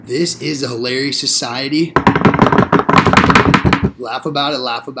This is a hilarious society. Laugh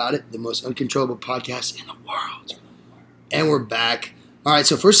about it. The most uncontrollable podcast in the world. And we're back. All right,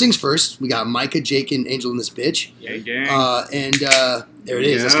 so first things first, we got Micah, Jake, and Angel in this bitch. Yeah, gang. There it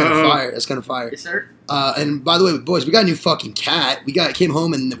is. That's kind of fire. Yes, sir. And by the way, boys, we got a new fucking cat. Came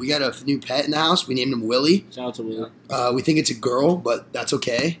home and we got a new pet in the house. We named him Willie. Shout out to Willie. We think it's a girl, but that's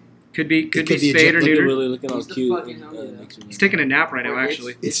okay. Could be be a spayed or gen- neutered. Willie looking all He's the cute. fucking homie, next to me. He's taking a nap right now,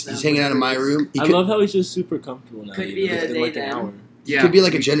 actually. He's hanging out in my room. I love how he's just super comfortable now. Could you be know, a in like day an then. hour. He Yeah. could be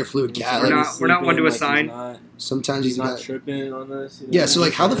like a gender fluid cat. We're Like, not one to Sleeping, assign. sometimes He's he's not got. tripping on this. You know? Yeah, so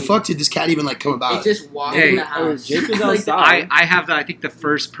like, how the fuck did this cat even like come It about? just walked Hey. in the house. Jake is Like, outside. I have I think the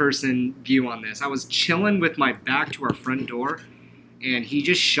first person view on this. I was chilling with my back to our front door, and he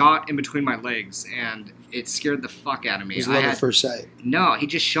just shot in between my legs, and it scared the fuck out of me. It was love at first sight. No, he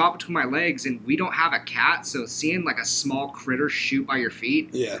just shot between my legs, and we don't have a cat, so seeing like a small critter shoot by your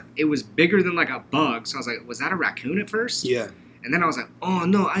feet, Yeah, it was bigger than like a bug. So I was like, was that a raccoon at first? yeah. And then I was like, oh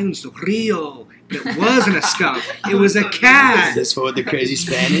no, hay un zorrillo. But it wasn't a skunk. It was a cat. This for the crazy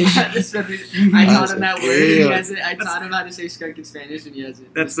Spanish. I taught him that word. He Real. has it. I taught him how to say skunk in Spanish, and he has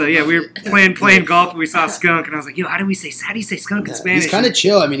it. That's we were playing golf and we saw a skunk and I was like, yo, how do you say skunk in Spanish? He's kind of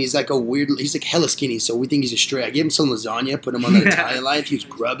chill. I mean, he's like he's like hella skinny, so we think he's a stray. I gave him some lasagna, put him on that Italian life. He was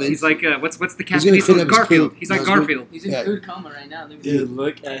grubbing. He's like, what's the cat's gonna name? clean up his Garfield. poop. He's like No, it's Garfield. He's in Yeah. food coma right now. Dude,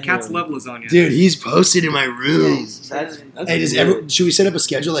 look at Cats him. love lasagna. Dude, he's posted in my room. That's Hey, weird. should we set up a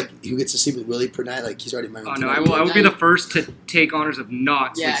schedule like who gets to sleep with Willie per night? Like he's already in my room. Oh no, tonight. I will be the first to take honors of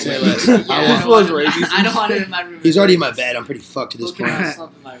not Yeah, sleeping. Say less. yeah, I I want- don't want him- I don't want him in my room. He's already in my bed. I'm pretty fucked at this Looking point. at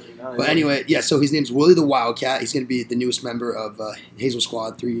slump in my room. Oh, But yeah. anyway, yeah. So his name's Willie the Wildcat. He's gonna be the newest member of Hazel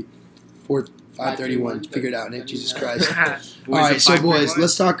Squad 531. Figure it out, Nick. Jesus Christ. All right, so boys,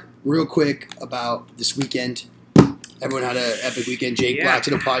 let's talk real quick about this weekend. Everyone had an epic weekend. Jake Yeah, blacked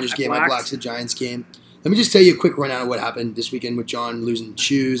in a Padres I game. I blacked. blacked the Giants game. Let me just tell you a quick rundown of what happened this weekend with John losing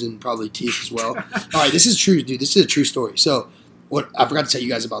shoes and probably teeth as well. All right, this is true, dude. This is a true story. So, what I forgot to tell you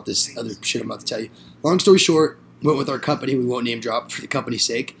guys about this other shit I'm about to tell you. Long story short, went with our company. We won't name drop for the company's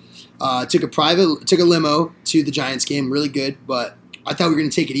sake. Took a limo to the Giants game. Really good, but I thought we were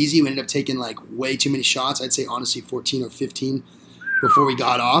gonna take it easy. We ended up taking like way too many shots. I'd say honestly 14 or 15 before we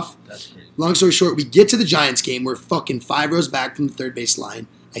got off. That's crazy. Long story short, we get to the Giants game. We're fucking 5 rows back from the third base line.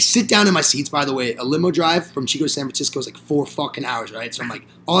 I sit down in my seats. By the way, a limo drive from Chico to San Francisco is like 4 fucking hours, right? So I'm like,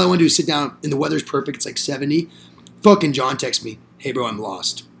 all I want to do is sit down, and the weather's perfect. It's like 70. Fucking John texts me, hey bro, I'm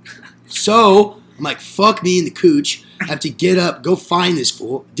lost. So I'm like, fuck me and the cooch. I have to get up, go find this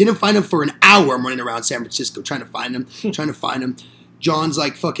fool. Didn't find him for an hour. I'm running around San Francisco trying to find him. John's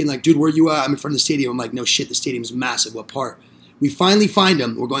like, fucking like, dude, where you at? I'm in front of the stadium. I'm like, no shit, the stadium's massive. What part? We finally find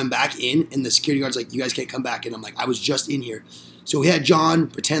him. We're going back in, and the security guard's like, you guys can't come back in. I'm like, I was just in here. So we had John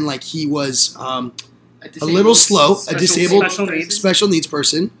pretend like he was a little slow, a disabled special needs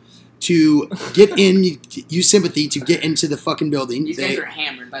person, to get in, use sympathy to get into the fucking building. These guys are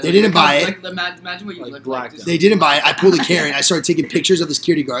hammered. By the they way. didn't buy it. Like, imagine what you Like look blacked like. out. They didn't buy it. I pulled a Karen. I started taking pictures of the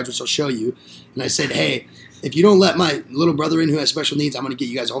security guards, which I'll show you. And I said, hey, if you don't let my little brother in who has special needs, I'm going to get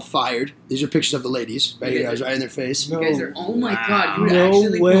you guys all fired. These are pictures of the ladies right here. I was right in their face. You guys are. Oh my god! You were No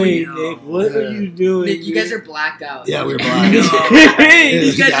actually way, going. Nick. What are you doing? Nick, you guys are blacked out. Yeah, we were blind.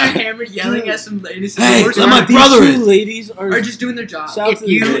 These guys Yeah. are hammered, yelling at some ladies. Hey, Worst let part, my These brother two in. ladies are just doing their job. Shout out If to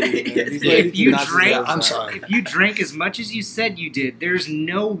the you- ladies, man. These if ladies you do not drank- deserve I'm that. sorry. If you drank as much as you said you did, there's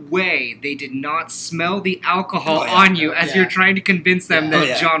no way they did not smell the alcohol Oh, yeah. on you as Yeah. you're trying to convince them Yeah. that Oh,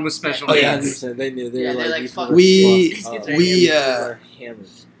 yeah. John was special Oh, needs. yeah. 100%. They knew. They Yeah, were they're like, these fuck. were We- fucked up. we, These uh, are hammered.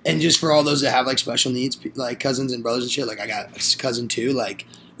 And just for all those that have like special needs, like cousins and brothers and shit, like I got a cousin too. Like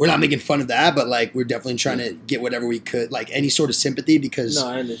we're not making fun of that, but like we're definitely trying to get whatever we could, like any sort of sympathy, because No,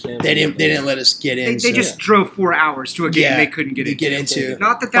 I understand. they didn't let us get in. They so- just drove 4 hours to a game Yeah, they couldn't get to into. get into.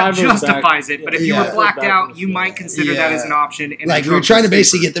 Not that 5 rows justifies back. it, but if you Yeah. were blacked Back out, from you the might field. consider that as an option. in a Like we were drunk trying to sleeper.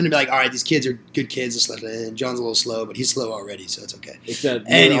 basically get them to be like, all right, these kids are good kids. Just let it in. John's a little slow, but he's slow already, so it's okay. Except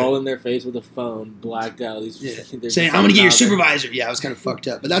Anyway. they're all in their face with a phone, blacked out. These they're Saying, I'm going to get your out there. supervisor. Yeah, I was kind of fucked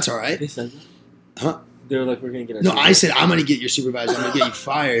up, but that's all right. They said that? Huh? They were like, we're going to get our No, I supervisor. said, I'm going to get your supervisor. I'm going to get you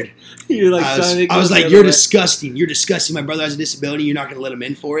fired. You're like, I trying to was go like, the you're other way. disgusting. You're disgusting. My brother has a disability. You're not going to let him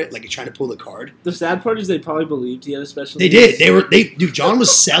in for it. Like, you're trying to pull the card. The sad part is they probably believed he had a special They needs. did. Dude, John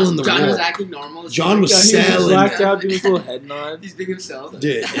was selling the John role. was acting normal. John was Yeah, he was selling. blacked out, doing his little head nod. He's being himself.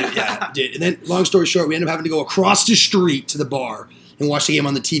 Dude. And then, long story short, we ended up having to go across the street to the bar and watch the game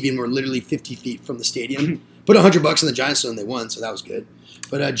on the TV, and we're literally 50 feet from the stadium. Put $100 on the Giants, and they won, so that was good.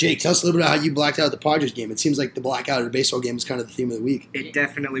 But Jake, tell us a little bit about how you blacked out at the Padres game. It seems like the blackout at a baseball game is kind of the theme of the week. It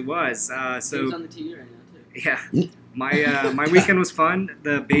definitely was. He was on the TV right now too. Yeah. My weekend was fun.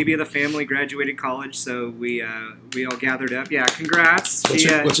 The baby of the family graduated college, so we all gathered up. Yeah, congrats. What's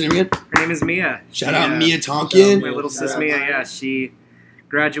your name again? Her name is Mia. Shout out Mia Tonkin. My little sis Mia. Yeah, she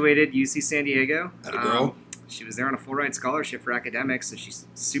graduated UC San Diego. Atta girl. She was there on a full ride scholarship for academics, so she's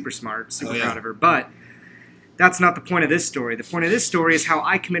super smart, super Oh, yeah. proud of her. But that's not the point of this story. The point of this story is how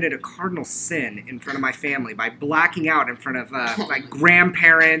I committed a cardinal sin in front of my family by blacking out in front of like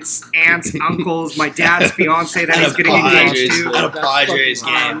grandparents, aunts, uncles, my dad's fiance that he's getting engaged to. At a Padres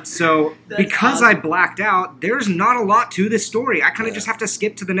game. So That's because awesome. I blacked out, there's not a lot to this story. I kind of just have to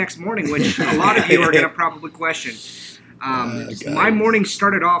skip to the next morning, which a lot of you are going to probably question. God. My morning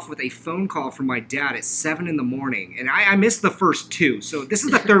started off with a phone call from my dad at 7 in the morning, and I missed the first two. So this is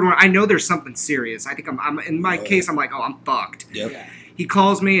the third one. I know there's something serious. I think I'm in my case, I'm like, oh, I'm fucked. Yep. Yeah. He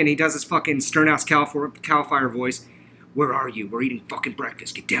calls me and he does his fucking Sternhouse Cal Fire voice. Where are you? We're eating fucking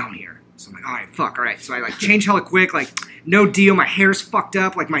breakfast. Get down here. So I'm like, all right, fuck, all right. So I like change hella quick, like no deal. My hair's fucked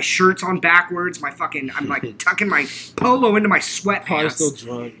up, like my shirt's on backwards. I'm like tucking my polo into my Probably sweatpants. still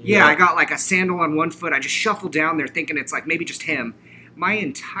drunk. Yeah, I got like a sandal on one foot. I just shuffle down there thinking it's like maybe just him. My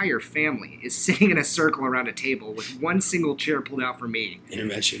entire family is sitting in a circle around a table with one single chair pulled out for me.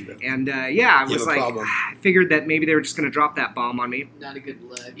 Intervention, bro. And I You was have a like, problem. I figured that maybe they were just going to drop that bomb on me. Not a good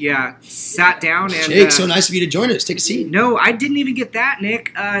look. Yeah, sat down and... Jake, so nice of you to join us. Take a seat. No, I didn't even get that,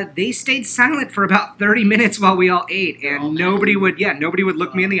 Nick. They stayed silent for about 30 minutes while we all ate, and Oh, man. nobody would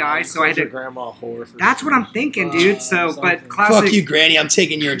look me in the eye, so I had your to... grandma whore. For That's what I'm thinking, dude. So, something. but classic... Fuck you, Granny. I'm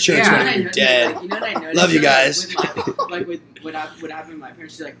taking your insurance Yeah. when you're dead. You know what I noticed? Love you though? guys. With my, like with what happened with my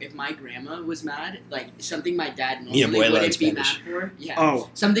parents, like if my grandma was mad, like something my dad Mi normally abuela in wouldn't be mad Spanish. for. Yeah. Oh,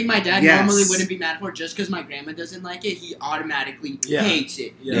 Something my dad Yes. normally wouldn't be mad for, just because my grandma doesn't like it, he automatically Yeah. hates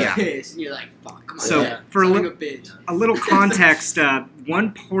it. Yeah. He's pissed, and you're like, "Fuck, come on." so Yeah. for a Son of little... bitch. A little context,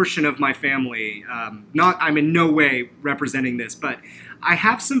 one portion of my family, I'm in no way representing this, but I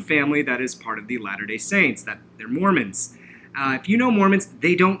have some family that is part of the Latter-day Saints, that they're Mormons. If you know Mormons,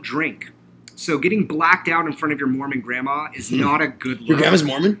 they don't drink. So getting blacked out in front of your Mormon grandma is not a good look. Your grandma's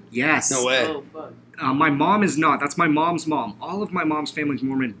Mormon? Yes. No way. Oh fuck. My mom is not. That's my mom's mom. All of my mom's family's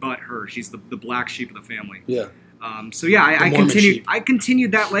Mormon but her. She's the black sheep of the family. Yeah. So yeah, I Mormon continued. sheep. I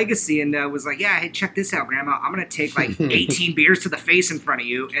continued that legacy and was like, yeah, hey, check this out, Grandma. I'm gonna take like 18 beers to the face in front of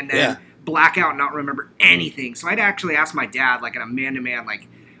you, and then Yeah. black out and not remember anything. So I'd actually ask my dad, like, in a man-to-man, like,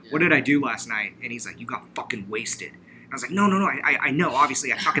 what did I do last night? And he's like, you got fucking wasted. And I was like, no, I know.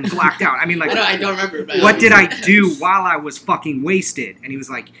 Obviously, I fucking blacked out. I mean, like, I don't remember. But what did I do while I was fucking wasted? And he was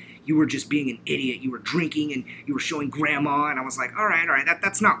like, you were just being an idiot. You were drinking and you were showing grandma. And I was like, all right,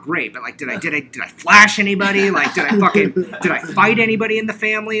 that's not great. But like, did I flash anybody? Like, did I fight anybody in the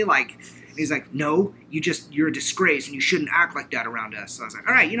family? Like, and he's like, no, you're a disgrace and you shouldn't act like that around us. So I was like,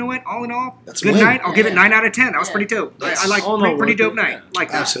 all right, you know what? All in all, That's a good win. night. I'll give it Yeah. 9 out of 10. That was Yeah. pretty dope. That's I like all not pretty worth dope it, night. yeah. Like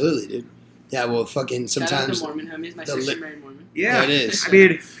that. Absolutely, dude. Yeah, well, fucking Shout out sometimes. to Mormon homies. My the sister li- married Mormon. Yeah, There it is. I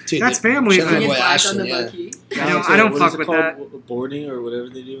mean, Dude, that's the- family. shout out But to He boy is black Ashton, on the yeah. bucky. I don't fuck with that. Boarding or whatever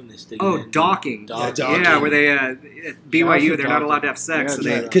they do when they stick. Oh, it in. docking. Yeah, docking. Yeah, where they at BYU, they're not docking. allowed to have sex, so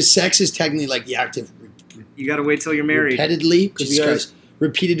Yeah, they Because sex is technically like the act of you got to wait till you're married. repetitively, Because Jesus you guys- Christ,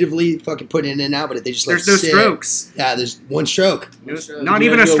 repetitively fucking putting in and out, but if they just let There's no it sit, strokes. Yeah, there's one stroke. One stroke. Not You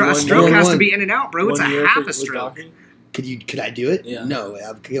even a guys go stroke. A one stroke year. has to One. be in and out, bro. It's a 1 year half for- a with stroke. docking? Could I do it? Yeah. No way,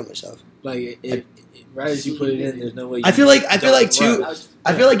 I would kill myself. Like right as you put it in, there's no way. I feel like too. I was-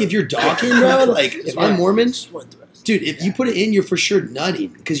 I feel like if you're docking, bro, like if I'm Mormon, Just one thrust. dude, if you put it in, you're for sure nutting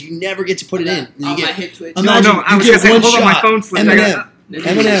because you never get to put it in. And Oh, you my get hip twitch. I'm No, Imagine I you was get gonna say, one hold on, my shot. phone slipped. I Eminem. got-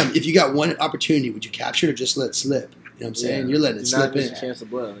 Eminem, if you got one opportunity, would you capture it or just let it slip? You know what I'm saying? You're letting it You're not slip in. missing a chance to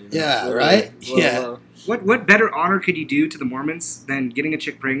blow. You know? Yeah, Blow, right? blow, Yeah. blow. What better honor could you do to the Mormons than getting a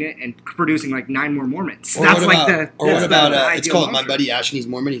chick pregnant and producing like 9 more Mormons? Or That's what like about, the. or that's what the about it's ideal called my mantra. buddy Ashton, he's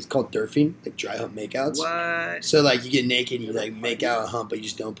Mormon, he's called durfing, like dry hump makeouts. What? So like you get naked and you like make out a hump but you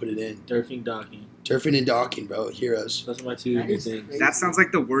just don't put it in. Durfing, docking. Durfing and docking, bro, heroes. Those are my two That good is things. crazy. That sounds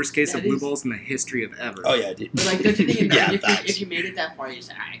like the worst case of That blue is- balls in the history of ever. Oh yeah, dude. But like, don't you think Yeah, if, you, facts. if you made it that far, you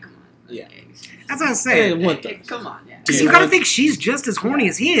say, alright, come on. Yeah. That's what I was Hey, saying. one Hey, thrust. come on, yeah. Dude, you gotta think she's just as horny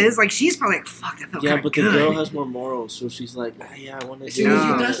as he is. Like she's probably like, fuck, that felt Yeah, kind of but the good. girl has more morals, so she's like, yeah, I want to As do soon as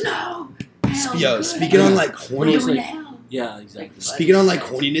No. you guys know. Hell, Yo, good. speaking on like We're horniness, doing like- hell. Yeah, exactly. speaking on like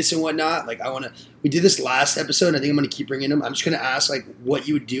horniness and whatnot, like we did this last episode and I think I'm gonna keep bringing them. I'm just gonna ask like what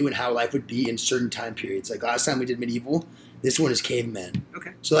you would do and how life would be in certain time periods. Like last time we did medieval, This one is caveman.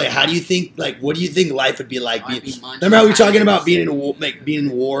 Okay. So like, how do you think? Like, what do you think life would be like? I'd be munching Remember how we were talking tigers. about being in a war, like being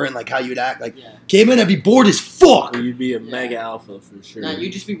in war and like how you'd act? Like Yeah. caveman, I'd be bored as fuck. Or you'd be a Yeah. mega alpha for sure. No,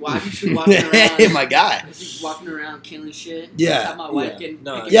 you'd just be walking around. Hey, my guy. Just walking around killing shit. Yeah. That's how my wife Yeah. can.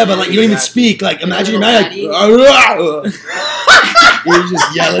 No, can Yeah, but like you don't even Exactly. speak. Like imagine your little man like you're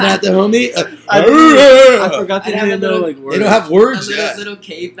just yelling at the homie. I forgot I'd they have didn't a know little- like words. They don't have A words. little, Yeah, little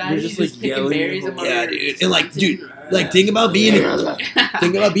cave You're baddies just, just, like, picking yelling berries. your I'm whole- Yeah, over dude. just And, like, hunting. like think about being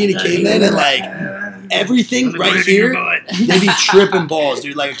a caveman and like everything right here. They be tripping balls,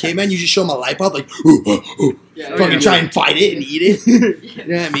 dude. Like a caveman, you just show them a light bulb, like Yeah, fucking yeah. try and fight it and eat it. You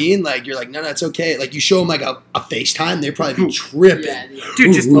know what I mean? Like you're like, no, it's okay. Like you show them like a FaceTime, they'd probably be tripping. Yeah, yeah.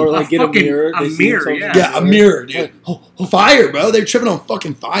 Dude, just Or like a get a fucking mirror. a they see mirror, themselves in yeah. the Yeah, a mirror, dude. Fire, bro. They're tripping on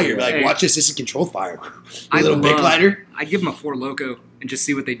fucking fire. Like, Hey. watch this. This is controlled fire. A I little big love- lighter. I'd give them a Four Loco and just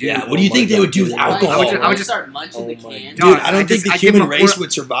see what they do. Yeah. What do you think they would do with I would alcohol? I would just- start munching the Oh my can. God. Dude, I don't I think just- the I give human them a race four-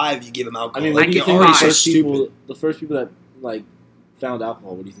 would survive if you give them alcohol. I mean, like, what do you they're think already five. so the stupid. people, the first people that like found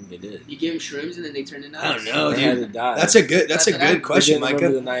alcohol? What do you think they did? You give them shrooms and then they turn into I don't know, They had dude. to die. That's a good That's what I- question, They didn't remember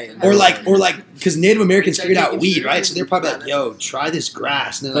Micah. the night and- Or like, because Native Americans It's like figured out taking weed, shrooms right? So they're probably like, and- "Yo, try this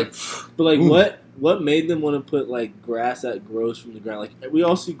grass," and they're like, But like, Ooh. what made them want to put like grass that grows from the ground? Like we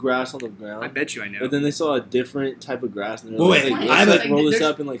all see grass on the I ground, bet you I know. but then they saw a different type of grass, and they're Well, like, wait, hey, I have let's a- like, roll this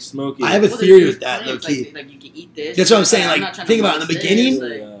there's- up and like smoke it. I have a Well, theory there's with that, plants, low key. Like you can eat this. That's what I'm saying, I'm like, not trying to think about it, in the munch beginning-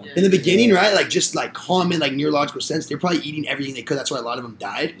 this, Yeah. In the beginning, right? Like just like common, like neurological sense, they're probably eating everything they could. That's why a lot of them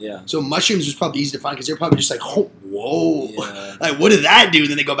died. yeah. So mushrooms was probably easy to find because they're probably just like, oh, whoa, Yeah. like what did that do? And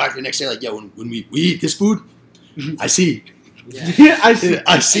then they go back the next day, like, yo, when we eat this food, I see, Yeah. I see.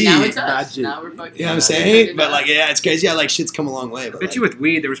 I And see. now it's us. Magic. Now we're fucking. You know what I'm we're saying? fucking But up. like, yeah, it's crazy how like shit's come a long way. I But bet like, you with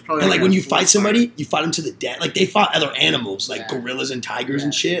weed, there was probably and like when a you fight forest somebody, you fight them to the death. Like they fought other animals, like Yeah. gorillas and tigers Yeah.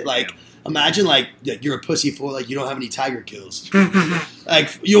 and shit. Like imagine like you're a pussy fool, like you don't have any tiger kills. fire.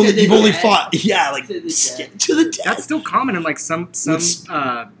 Like To the you've only death. fought, yeah, like To the death. to the death. That's still common in like some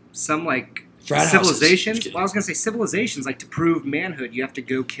like Frat houses. civilizations. Just kidding. Well, I was gonna say civilizations. Like to prove manhood, you have to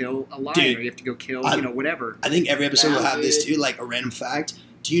go kill a lion, Dude, or you have to go kill, I- whatever. I think every episode will have this Valid. too. Like a random fact.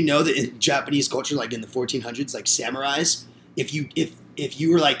 Do you know that in Japanese culture, like in the 1400s, like samurais, if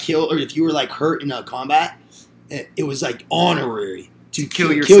you were like killed or if you were like hurt in a combat, it was like honorary to Kill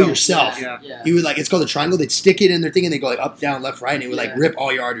kill yourself. yourself. Yeah. Yeah. You would like it's called a triangle. They'd stick it in their thing and they go like up, down, left, right, and it would like Yeah. rip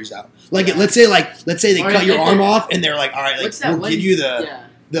all your arteries out. Like Yeah. let's say they Or cut if your they- arm off and they're like, all right, like What's that we'll one? give you the Yeah.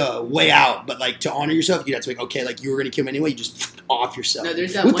 the way out, but like to honor yourself, you have to be like, okay, like you were gonna kill him anyway, you just off yourself No,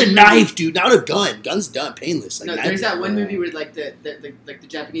 there's that with one the movie- knife, dude, not a gun. Gun's done, painless. Like No, knife- there's that one movie where like the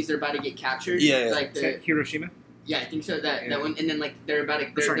Japanese are about to get captured. Yeah, yeah. Like Is that Hiroshima? yeah, I think so. That Yeah. one, and then like they're about to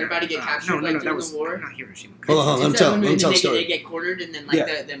Or sorry, they're about to get captured like that during was the war. not Hiroshima. Hold on, let me It's tell that one let me movie, tell a they story. get cornered, and then like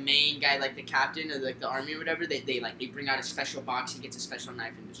Yeah. the main guy, like the captain of like the army or whatever, they bring out a special box. He gets a special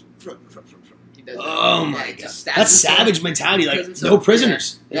knife and just. He does that. Oh Yeah, my he god, just stabs that's himself. savage mentality. Like Kills himself. no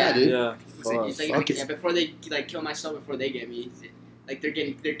prisoners. Yeah. Yeah, dude. Yeah. It's Fuck. like, Fuck it. yeah, before they like kill myself before they get me, like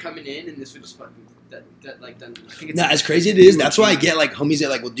they're coming in and this would just fucking that like done. I think it's Nah, as crazy as it is, that's why I get like homies that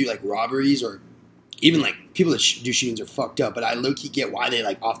like will do like robberies or even like people that do shootings are fucked up. But I low key get why they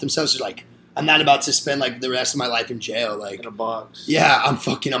like off themselves. They're like, I'm not about to spend like the rest of my life in jail. Like, In a box. yeah, I'm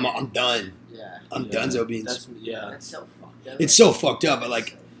done. Yeah, I'm Yeah. done, beans. That's yeah. that's so fucked up. It's so fucked up, but like. So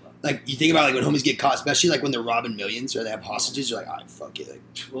fucked up. Like you think about like when homies get caught, especially like when they're robbing millions or they have hostages. You're like, alright, fuck it. Like,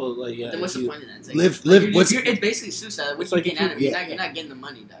 Well, like yeah. Then what's if the you- point of that? It's like, Live- what's- it's basically suicide. What It's you like getting if out of it? you- You're not getting the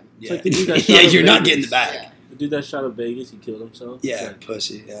money, dog. yeah, like the dude that yeah, shot up you're not Vegas. getting the back. Yeah. The dude that shot up Vegas, he killed himself. Yeah, It's like,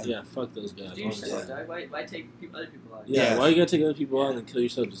 pussy. Yeah. yeah. Fuck those guys. Do honestly. yourself, dog. Why take other people out? Yeah, Yeah. why you gotta take other people out and then kill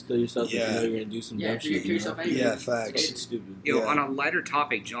yourself? Just kill yourself if Yeah. you know you're gonna do some Yeah, dumb if you're shit. gonna kill yourself anyway. Yeah, facts. It's stupid. Yo, Yeah. on a lighter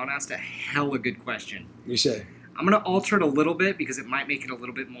topic, John asked a hella good question. You say. I'm gonna alter it a little bit because it might make it a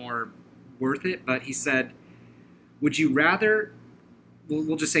little bit more worth it. But he said, "Would you rather?"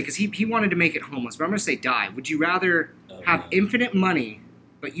 We'll just say because he wanted to make it homeless, but I'm gonna say die. Would you rather have no. infinite money,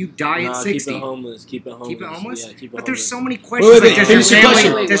 but you die Nah, at 60? Keep it homeless. Keep it homeless. Keep it homeless? Yeah, keep it But there's homeless. so many questions. wait, like, does finish your the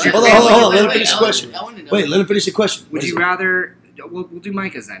family- question. does your Hold on, family- hold on, let him finish the question. I wanna know. Wait, let him finish the question. Would What you is it? rather? We'll do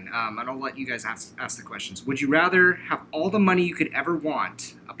Micah's then, and I'll let you guys ask the questions. Would you rather have all the money you could ever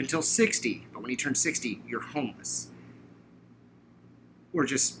want up until 60, but when you turn 60, you're homeless, or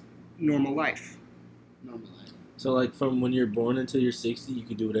just normal life? Normal life. So like from when you're born until you're 60, you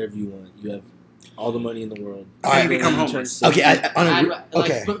can do whatever you want. You have all the money in the world. All right. You become When you turn homeless. 60 Okay, on I'd a, ra-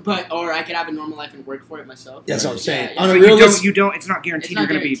 okay. Like, but or I could have a normal life and work for it myself. That's what I'm saying. Yeah, On a But realist, you don't. It's not guaranteed It's not you're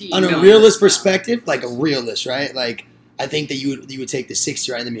going to be. guaranteed. on a No, realist no. perspective, like a realist, right? Like I think that you would take the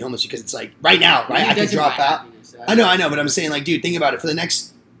 60 right and then be homeless because it's like right now, right? I could Doesn't drop buy out. happiness, I know, but I'm saying like, dude, think about it. For the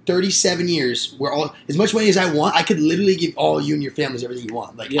next 37 years where all as much money as I want, I could literally give all you and your families everything you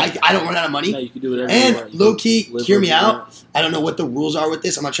want. Like Yeah. I don't run out of money. Yeah, you can do whatever you And want. You low can key, live hear me wherever you out. want. I don't know what the rules are with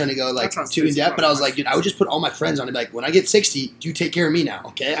this. I'm not trying to go like That sounds too in depth, but I was good. like, dude, I would just put all my friends on it. Like, when I get 60, you take care of me now,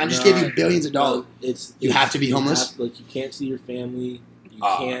 okay? I just No, gave you billions of dollars. You have to be homeless? Like you can't see your family. You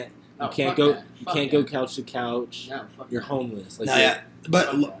Oh. can't. You Oh, can't fuck go. that. You Fuck can't yeah. go couch to couch. No, fuck You're that. homeless. Like No, yeah,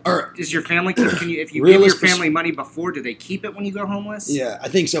 but or Does your family can you if you give your Realist family money before, do they keep it when you go homeless? yeah, I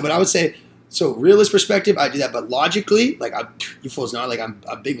think so. But I would say, so realist perspective, I do that. But logically, like you fools know, like I'm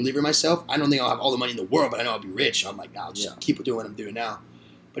a big believer in myself. I don't think I'll have all the money in the world, but I know I'll be rich. I'm like, nah, I'll just Yeah. keep doing what I'm doing now.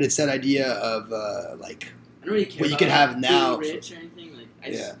 But it's that idea of like, I don't really care. what you about could have being now- rich or anything. Like I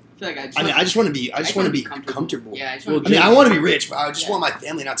just Yeah. feel like I mean, I just want to be, I just want to be comfortable. comfortable. Yeah, I just Well, want I mean, to I want to be rich, but I just Yeah. want my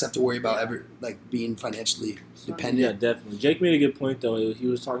family not to have to worry about Yeah. ever like being financially Yeah, dependent. definitely. Jake made a good point though. He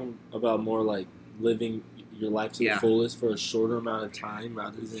was talking about more like living your life to Yeah. the fullest for a shorter amount of time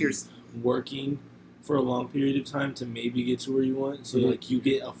rather than Here's working for a long period of time to maybe get to where you want. So Mhm. like you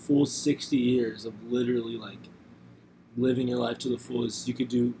get a full 60 years of literally like living your life to the fullest. You could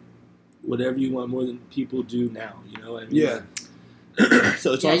do whatever you want more than people do now. You know what I mean? Yeah.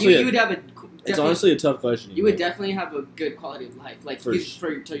 So it's yeah, honestly you would have a. it's definitely- honestly a tough question. You would definitely have a good quality of life, like For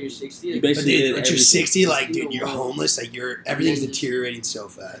till you're 60. You Like, But basically dude, did at your everything. 60, like, In the dude, you're world. homeless. Like, everything's Yeah. deteriorating so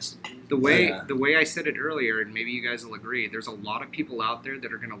fast. the way Yeah. the way I said it earlier, and maybe you guys will agree. There's a lot of people out there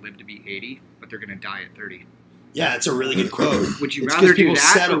that are going to live to be 80, but they're going to die at 30. Yeah, that's a really good quote. Would you It's 'cause rather do people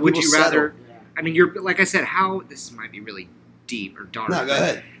that, settle- or would people you rather? yeah. I mean, you're like I said. How this might be really deep or dark. No, go but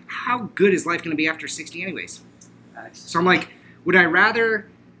ahead. How good is life going to be after 60, anyways? Facts. So I'm like, would I rather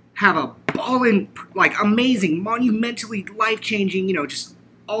have a ballin', like amazing, monumentally life changing, just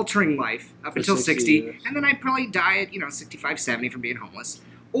altering life up For until 60 60, years. and then I'd probably die at 65, 70 from being homeless,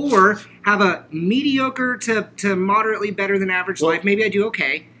 or have a mediocre to moderately better than average Well- life. Maybe I do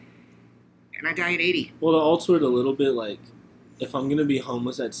okay, and I die at 80. Well, to alter it a little bit, like if I'm gonna be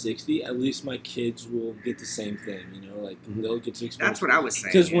homeless at 60, at least my kids will get the same thing. Like they'll get to experience. That's what I was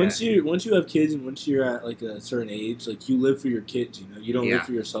saying. Because yeah. once you have kids and once you're at like a certain age, like you live for your kids. You don't Yeah. live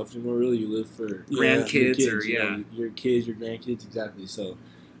for yourself anymore. Really, you live for Grandkids your or, kids, yeah. your kids, your grandkids, exactly. So,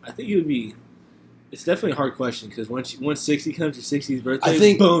 I think it would be. It's definitely a hard question because once 60 comes, your 60th birthday, I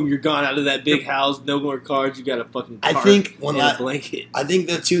think- boom, you're gone out of that big house. No more cars. You got a fucking. I Tarp think one and la- a blanket. I think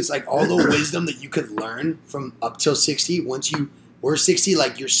that too. It's like all the wisdom that you could learn from up till 60. Once you were 60,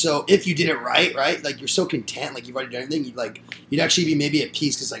 like you're so, if you did it right, like you're so content, like you've already done everything. You'd actually be maybe at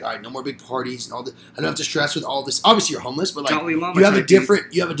peace because like, all right, no more big parties and all this. I don't have to stress with all this. Obviously, you're homeless, but like Dalai Lama you have a type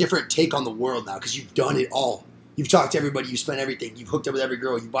dude. different take on the world now because you've done it all. You've talked to everybody. You spent everything. You've hooked up with every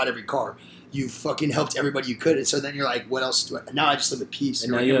girl. You bought every car. You've fucking helped everybody you could. And so then you're like, what else do I? Now I just live at peace.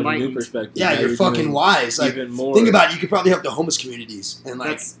 And now like you have a new enlightened. perspective. Yeah, Now you're fucking doing wise. Like, even more. think about it. You could probably help the homeless communities and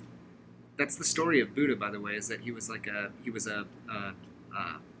like. That's the story of Buddha, by the way, is that he was like a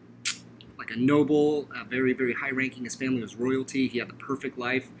noble, very, very high ranking. His family was royalty. He had the perfect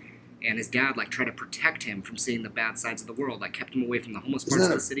life, and his dad like tried to protect him from seeing the bad sides of the world, like kept him away from the homeless Isn't parts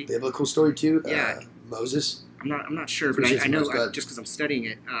that of a the city. biblical story too? Yeah. Moses. I'm not sure, but Appreciate I you, know Moses. Go ahead. just because I'm studying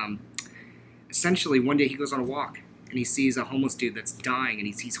it. Essentially, one day he goes on a walk and he sees a homeless dude that's dying, and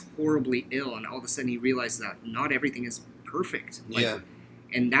he's horribly ill, and all of a sudden he realizes that not everything is perfect. Like, Yeah.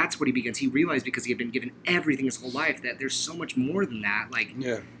 And that's what he begins. He realized because he had been given everything his whole life that there's so much more than that. Like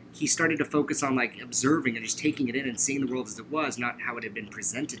Yeah. he started to focus on like observing and just taking it in and seeing the world as it was, not how it had been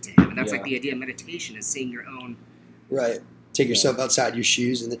presented to him. And that's like Yeah. the idea of meditation is seeing your own. Right. Take yourself outside your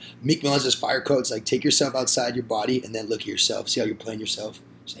shoes, and then Meek Mill's fire quotes like, "Take yourself outside your body, and then look at yourself. See how you're playing yourself."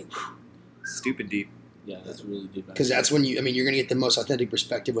 Stupid deep. Yeah, that's really deep. Because that's when you're going to get the most authentic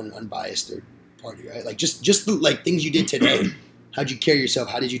perspective when an unbiased third party, right? Like just like things you did today. How'd you carry yourself?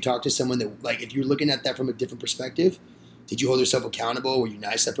 How did you talk to someone that, like, if you're looking at that from a different perspective, did you hold yourself accountable? Were you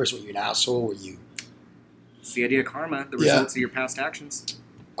nice to that person? Were you an asshole? Were you? It's the idea of karma, the Yeah. results of your past actions.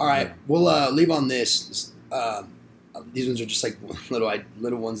 All right, we'll leave on this. These ones are just like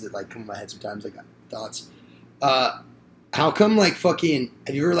little ones that like come in my head sometimes, like thoughts. How come like fucking?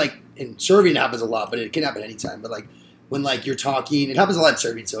 Have you ever like in serving it happens a lot, but it can happen anytime. But like when like you're talking, it happens a lot in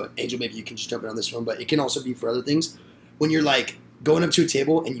serving. So Angel, maybe you can just jump in on this one, but it can also be for other things. When you're like going up to a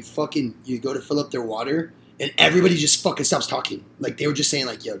table and you go to fill up their water. And everybody just fucking stops talking. Like, they were just saying,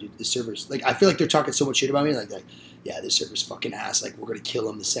 like, yo, dude, the server's... Like, I feel like they're talking so much shit about me. Like, yeah, this server's fucking ass. Like, we're going to kill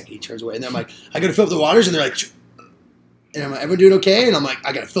him the second he turns away. And then I'm like, I got to fill up the waters. And they're like... And I'm like, everyone doing okay? And I'm like,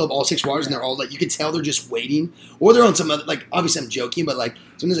 I got to fill up all 6 waters. And they're all like... You can tell they're just waiting. Or they're on some other... Like, obviously I'm joking. But, like,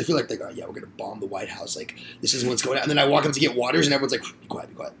 sometimes I feel like, oh, yeah, we're going to bomb the White House. Like, this is what's going on. And then I walk up to get waters. And everyone's like, be quiet,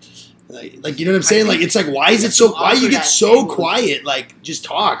 be quiet. Like you know what I'm saying? Like it's like why is it so? Why you get so quiet? Like just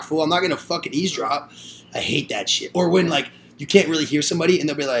talk, fool. I'm not gonna fucking eavesdrop. I hate that shit. Or when like you can't really hear somebody and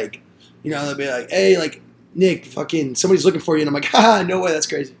they'll be like, they'll be like, hey, like Nick, fucking somebody's looking for you, and I'm like, no way, that's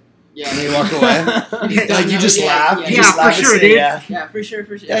crazy. Yeah. And they walk away. Like you just laugh. Yeah, You just for laugh and sure, say, dude. Yeah. Yeah, for sure.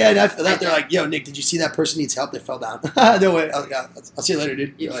 Yeah, and after that, they're like, yo, Nick, did you see that person needs help? They fell down. No way. I'll see you later,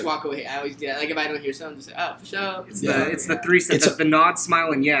 dude. You They're just like, walk away. I always do that. Like if I don't hear something, just say, oh, for sure. It's the three steps. It's The nod,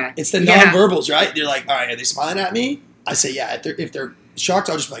 smile, and yeah. it's the Yeah. nonverbals, right? They're like, all right, are they smiling at me? I say, yeah. If they're shocked,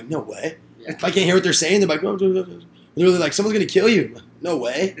 I'll just be like, no way. Yeah. If I can't hear what they're saying, they're like, oh, they're really like, someone's gonna kill you. No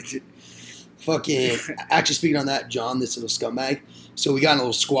way. Fucking. Actually, speaking on that, John, this little scumbag. So we got in a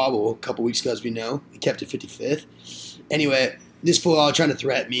little squabble a couple weeks ago, as we know. We kept it 55th. Anyway, this fool all trying to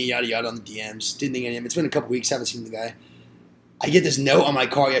threaten me, yada yada, on the DMs. Didn't think any of him. It's been a couple weeks. Haven't seen the guy. I get this note on my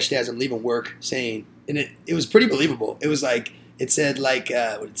car yesterday as I'm leaving work saying, and it was pretty believable. It was like, it said like,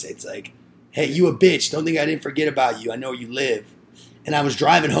 what did it say? It's like, hey, you a bitch. Don't think I didn't forget about you. I know where you live. And I was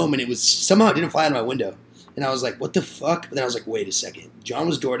driving home and it was somehow it didn't fly out of my window. And I was like, what the fuck? But then I was like, wait a second. John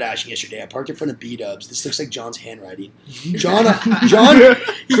was door dashing yesterday. I parked in front of B-Dubs. This looks like John's handwriting. John,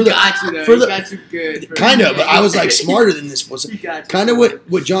 He got you though. for He the- got you good. kind of, but I was like smarter than this. He got you. Kind of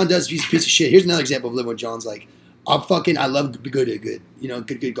what John does. He's a piece of shit. Here's another example of living with John's like, I love good. You know,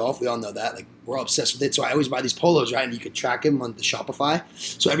 good golf. We all know that. Like, we're all obsessed with it. So I always buy these polos, right? And you could track them on the Shopify.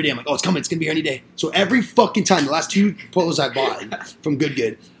 So every day I'm like, oh, it's coming. It's going to be here any day. So every fucking time, the last 2 polos I bought from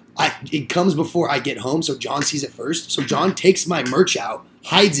Good, it comes before I get home. So John sees it first. So John takes my merch out,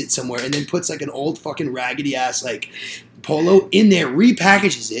 hides it somewhere, and then puts like an old fucking raggedy ass like polo in there,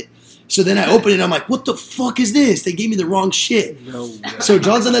 repackages it. So then I open it and I'm like, what the fuck is this? They gave me the wrong shit. No way. So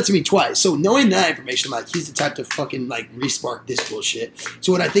John's done that to me twice. So knowing that information, I'm like, he's the type to fucking like re-spark this bullshit.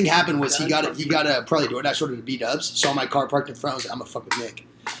 So what I think happened was he got a probably DoorDash order to B-Dubs, saw my car parked in front, I was like, I'm gonna fuck with Nick.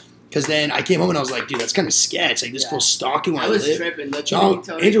 Because then I came home and I was like, dude, that's kind of sketch. Like this fool's stalking where I was live. tripping. Look, John,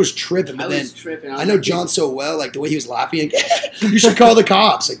 Andrew was tripping, I but then was tripping. I know John so well, like the way he was laughing. You should call the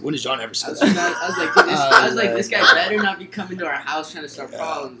cops. Like, when does John ever say I was that? like, this guy better not be coming to our house trying to start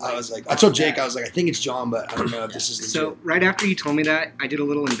problems. I was like, I told Jake, I was like, I think it's John, but I don't know if this is legit. So right after you told me that, I did a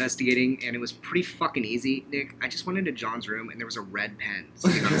little investigating, and it was pretty fucking easy, Nick. I just went into John's room, and there was a red pen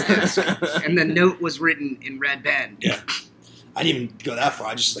sitting on his desk, and the note was written in red pen. Yeah. I didn't even go that far.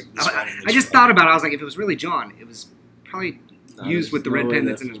 I just like this I just thought about it. I was like, if it was really John, it was probably used with the no red way pen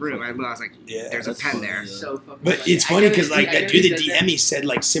that's that's in his room. I fucking- was like, Yeah, there's a that's pen funny, there. yeah. So fucking But funny. it's funny because I like never that dude that does DM me said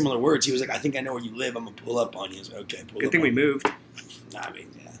like similar words. He was like, I think I know where you live. I'm gonna pull up on you. I was like, okay, pull Good up thing on we you. moved. Nah, I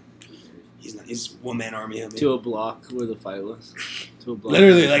mean, yeah. He's one man army. Homie. To a block where the fight was. To a block.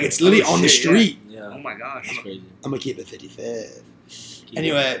 Literally, like it's literally Oh, on the shit, street. Yeah. Oh my gosh. That's crazy. I'm gonna keep it 55th. Keep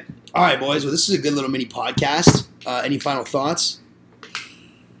Anyway, all right, boys. Well, this is a good little mini podcast. Any final thoughts?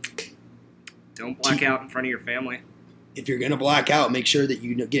 Don't black out in front of your family. If you're gonna black out, make sure that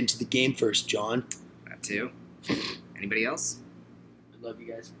you get into the game first, John. That too. Anybody else? I love you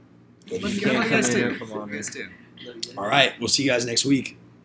guys. Good. Love You you can't guys come in too. here, come on, You guys too. All right, we'll see you guys next week.